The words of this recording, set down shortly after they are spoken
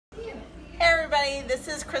everybody, this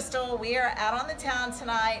is Cristal. We are out on the town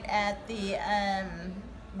tonight at the,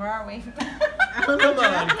 where are we? Come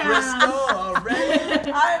on, Cristal,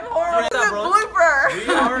 already. I'm horrible. It's a blooper.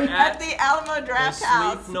 We are at the Alamo Draft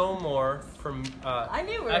House. Sleep No More from, I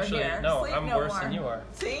knew we were actually, here. no, Sleep I'm no worse more. than you are.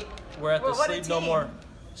 See? We're at the What a Sleep No team. More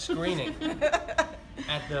screening.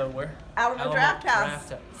 At the, where? Alamo Draft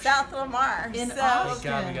House, South Lamar. In Thank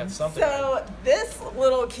God we got something. So this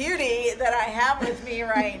little cutie that I have with me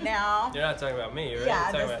right now. You're not talking about me, right?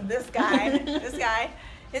 Yeah, You're talking this guy. This guy.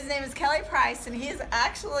 His name is Keli Price, and he's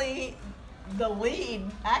actually the lead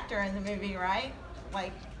actor in the movie, right?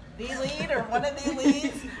 Like the lead or one of the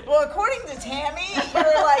leads. Well, according to Tammy,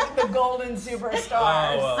 you're like the golden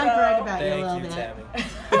superstar. Oh, well. So. I brag about you a Thank little you,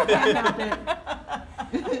 bit. Tammy.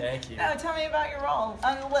 Thank you. No, tell me about your role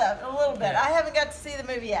a little bit. Yeah. I haven't got to see the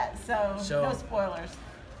movie yet, so no spoilers.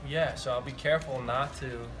 Yeah, so I'll be careful not to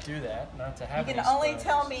do that, not to have You can any only spoilers.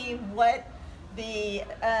 tell me what the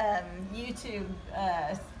YouTube,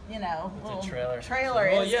 little trailer. is, Well,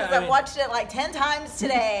 because yeah, I I've mean- watched it like 10 times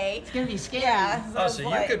today. It's gonna be scary. Yeah. Oh, it's so you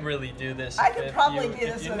like- could really do this. I could if probably you, do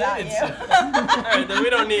if this you without needed you. to. All right, then we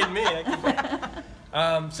don't need me.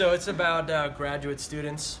 So it's about graduate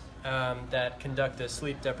students that conduct a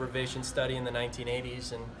sleep deprivation study in the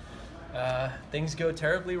 1980s, and things go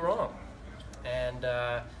terribly wrong. And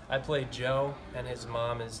I play Joe, and his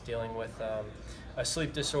mom is dealing with a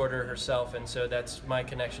sleep disorder herself, and so that's my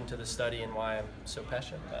connection to the study and why I'm so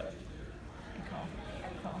passionate about it.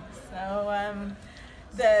 Cool. So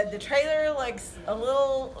the trailer looks a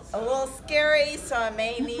little scary, so I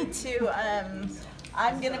may need to.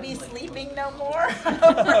 I'm gonna be sleeping no more.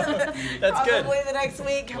 That's good. Probably the next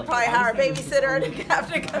week. I'll probably hire a babysitter to have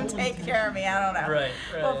to come take care of me. I don't know. Right.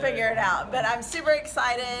 We'll figure it out. But I'm super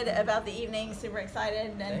excited about the evening. Super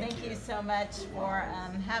excited, and thank you so much for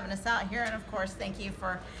having us out here. And of course, thank you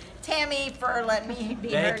for Tammy for letting me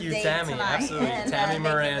be her Thank you, date Tammy. tonight. Absolutely, And, Tammy making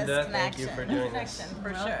this Miranda. Thank you for doing this. connection,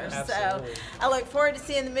 for sure. Absolutely. So I look forward to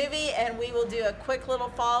seeing the movie, and we will do a quick little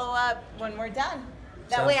follow-up when we're done.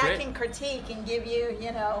 That Sounds way I great. can critique and give you,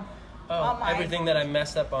 all my... Everything that I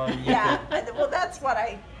messed up on. You Yeah, could- well, that's what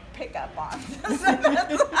I pick up on.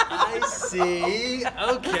 I see.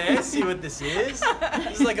 Okay, I see what this is.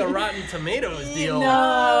 This is like a Rotten Tomatoes deal. No,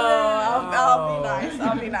 I'll be nice.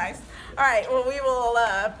 I'll be nice. All right, well, we will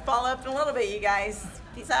follow up in a little bit, you guys.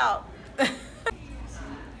 Peace out.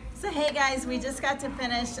 So, hey, guys, we just got to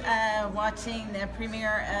finish watching the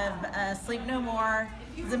premiere of Sleep No More.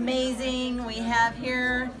 It's amazing. We have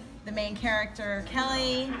here the main character,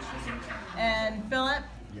 Keli, and Phillip.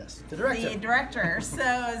 Yes, the director. The director. So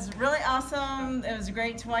it was really awesome. It was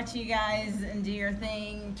great to watch you guys and do your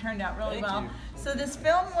thing. Turned out really Thank well. you. So this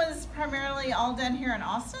film was primarily all done here in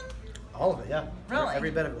Austin? All of it, yeah. Really?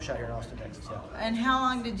 Every bit of it was shot here in Austin, Texas, yeah. And how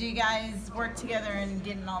long did you guys work together in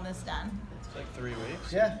getting all this done? It's like 3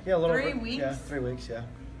 weeks. Yeah, a little 3 over. weeks? Yeah, 3 weeks, yeah.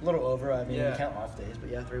 A little over, I mean, Yeah. we count off days, but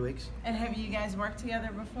yeah, 3 weeks. And have you guys worked together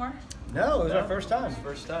before? No, it was our first time.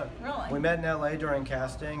 First time. Really? We met in LA during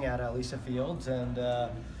casting at Lisa Fields, and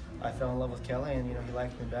I fell in love with Keli, and he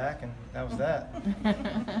liked me back, and that was that.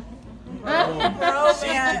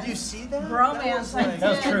 Bromance. Did you see that? Bromance. That was, That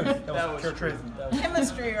was truth. That That was was pure truth. That was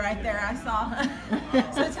Chemistry right there, I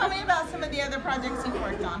saw. So tell me about some of the other projects you've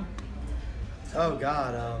worked on. Oh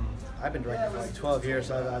God, I've been directing for like 12 years.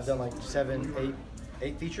 So I've done like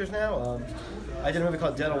 8 features now. I did a movie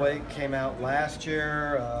called Dead Awake, came out last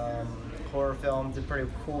year. Horror film, did pretty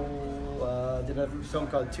cool. Did a film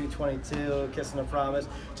called 222, Kissing a Promise.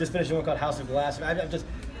 Just finished one called House of Glass.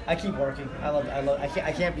 I keep working.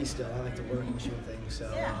 I can't be still. I like to work and shoot things.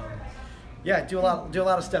 So yeah, do a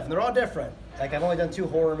lot of stuff, and they're all different. Like I've only done 2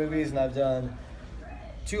 horror movies, and I've done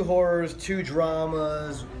 2 horrors, 2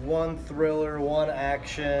 dramas, 1 thriller, 1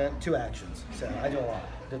 action, 2 actions. So I do a lot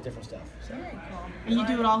of different stuff. So. Very cool. And you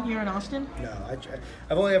do it all here in Austin? No,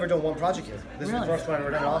 I've only ever done 1 project here. This is Really? the first one I've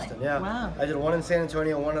ever done in Austin. Yeah. Wow. I did 1 in San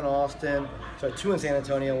Antonio, 1 in Austin. Sorry, 2 in San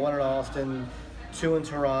Antonio, 1 in Austin, 2 in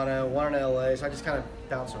Toronto, 1 in LA. So I just kind of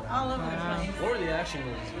bounce around. All over the place. What were the action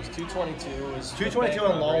movies? It was 222. Was 222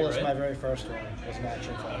 and Lawless, right? my very first one, was an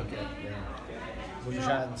action film. Okay. Yeah. Which was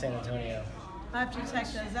shot in San Antonio. I'll have to check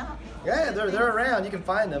those out. Yeah, they're around. You can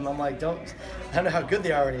find them. I'm like, I don't know how good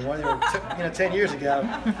they are anymore. They were 10 years ago.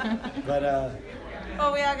 But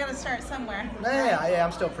Well, we all got to start somewhere. yeah,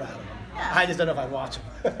 I'm still proud of them. Yeah. I just don't know if I'd watch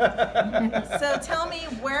them. So tell me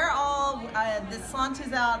where all, this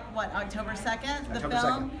launches out, what, October 2nd, the October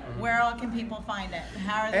film? 2nd. Mm-hmm. Where all can people find it?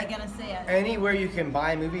 How are they going to see it? Anywhere you can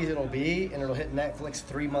buy movies, it'll be, and it'll hit Netflix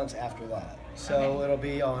 3 months after that. So Okay. it'll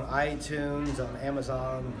be on iTunes, on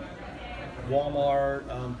Amazon,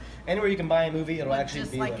 Walmart, anywhere you can buy a movie, it'll actually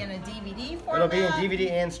just be like there. in a DVD format? It'll be in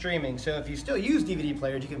DVD and streaming. So if you still use DVD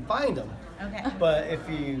players, you can find them. Okay. But if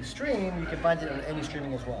you stream, you can find it on any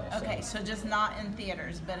streaming as well. Okay, so just not in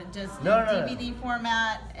theaters, but it just No, in no, no. DVD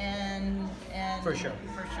format and For sure.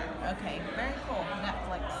 For sure. Okay, very cool.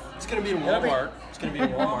 Netflix. It's going to be in Walmart. It's going to be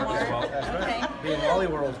in Walmart as well. That's right. Okay. Be in Wally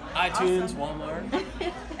World. iTunes, Awesome. Walmart.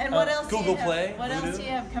 And what else? Google do you have? Play, What else Voodoo. do you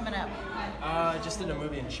have coming up? Just did a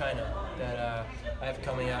movie in China that I have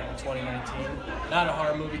coming out in 2019. Not a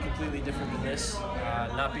horror movie, completely different than this.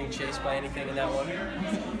 Not being chased by anything in that one.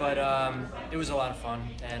 But it was a lot of fun,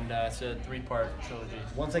 and it's a 3-part trilogy.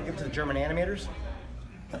 Once I get to the German animators,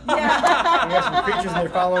 Yeah. you have some creatures and they're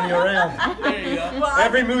following you around. There you go. Well,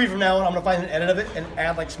 Every movie from now on, I'm gonna find an edit of it and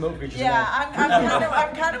add like smoke creatures. Yeah, in there.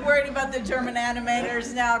 I'm kind of worried about the German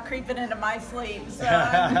animators now creeping into my sleep. So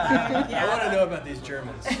I want to know about these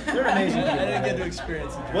Germans. They're amazing I people. didn't get to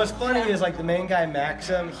experience it. What's funny is like the main guy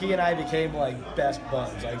Maxim, he and I became like best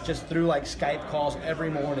buds, like just through like Skype calls every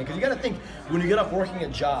morning. Because you got to think when you get up working a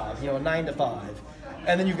job, you know, 9 to 5,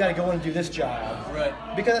 and then you've got to go in and do this job. Right.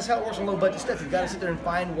 Because that's how it works on low budget stuff. You've got to sit there and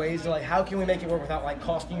find ways to like, how can we make it work without like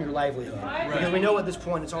costing your livelihood? Because we know at this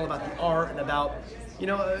point it's all about the art and about, you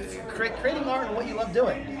know, creating art and what you love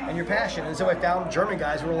doing and your passion. And so I found German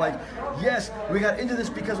guys who were like, yes, we got into this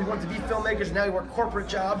because we wanted to be filmmakers and now we work corporate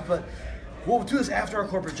jobs, but we'll do this after our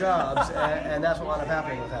corporate jobs. and that's what wound up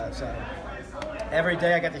happening with that. So every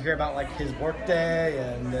day I got to hear about like his work day,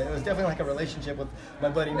 and it was definitely like a relationship with my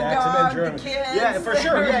buddy Maxim in dog, Germany. the kids. Yeah, for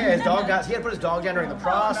sure. Yeah, his dog he had to put his dog down during the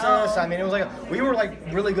process. no. I mean, it was like we were like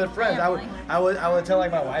really good friends. I would tell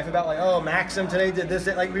like my wife about like, oh, Maxim today did this.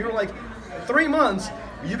 Like we were like 3 months.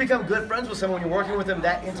 You become good friends with someone when you're working with them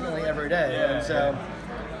that intimately every day. Yeah. And so.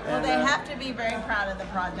 well, they have to be very proud of the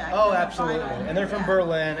project. Oh, and the absolutely. final. And they're from Yeah.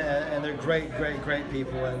 Berlin, and they're great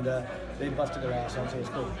people, and they busted their ass on, so it was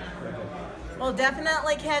cool. Very good. Well,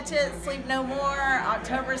 definitely catch it. Sleep No More,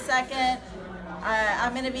 October 2nd.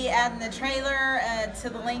 I'm going to be adding the trailer to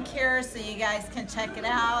the link here so you guys can check it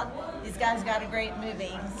out. These guys got a great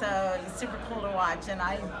movie, so it's super cool to watch, and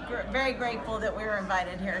I'm very grateful that we were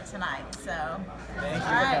invited here tonight. So, Thank you.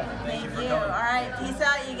 all right, Thank you thank for you. coming. All right, peace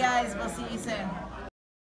out, you guys. We'll see you soon.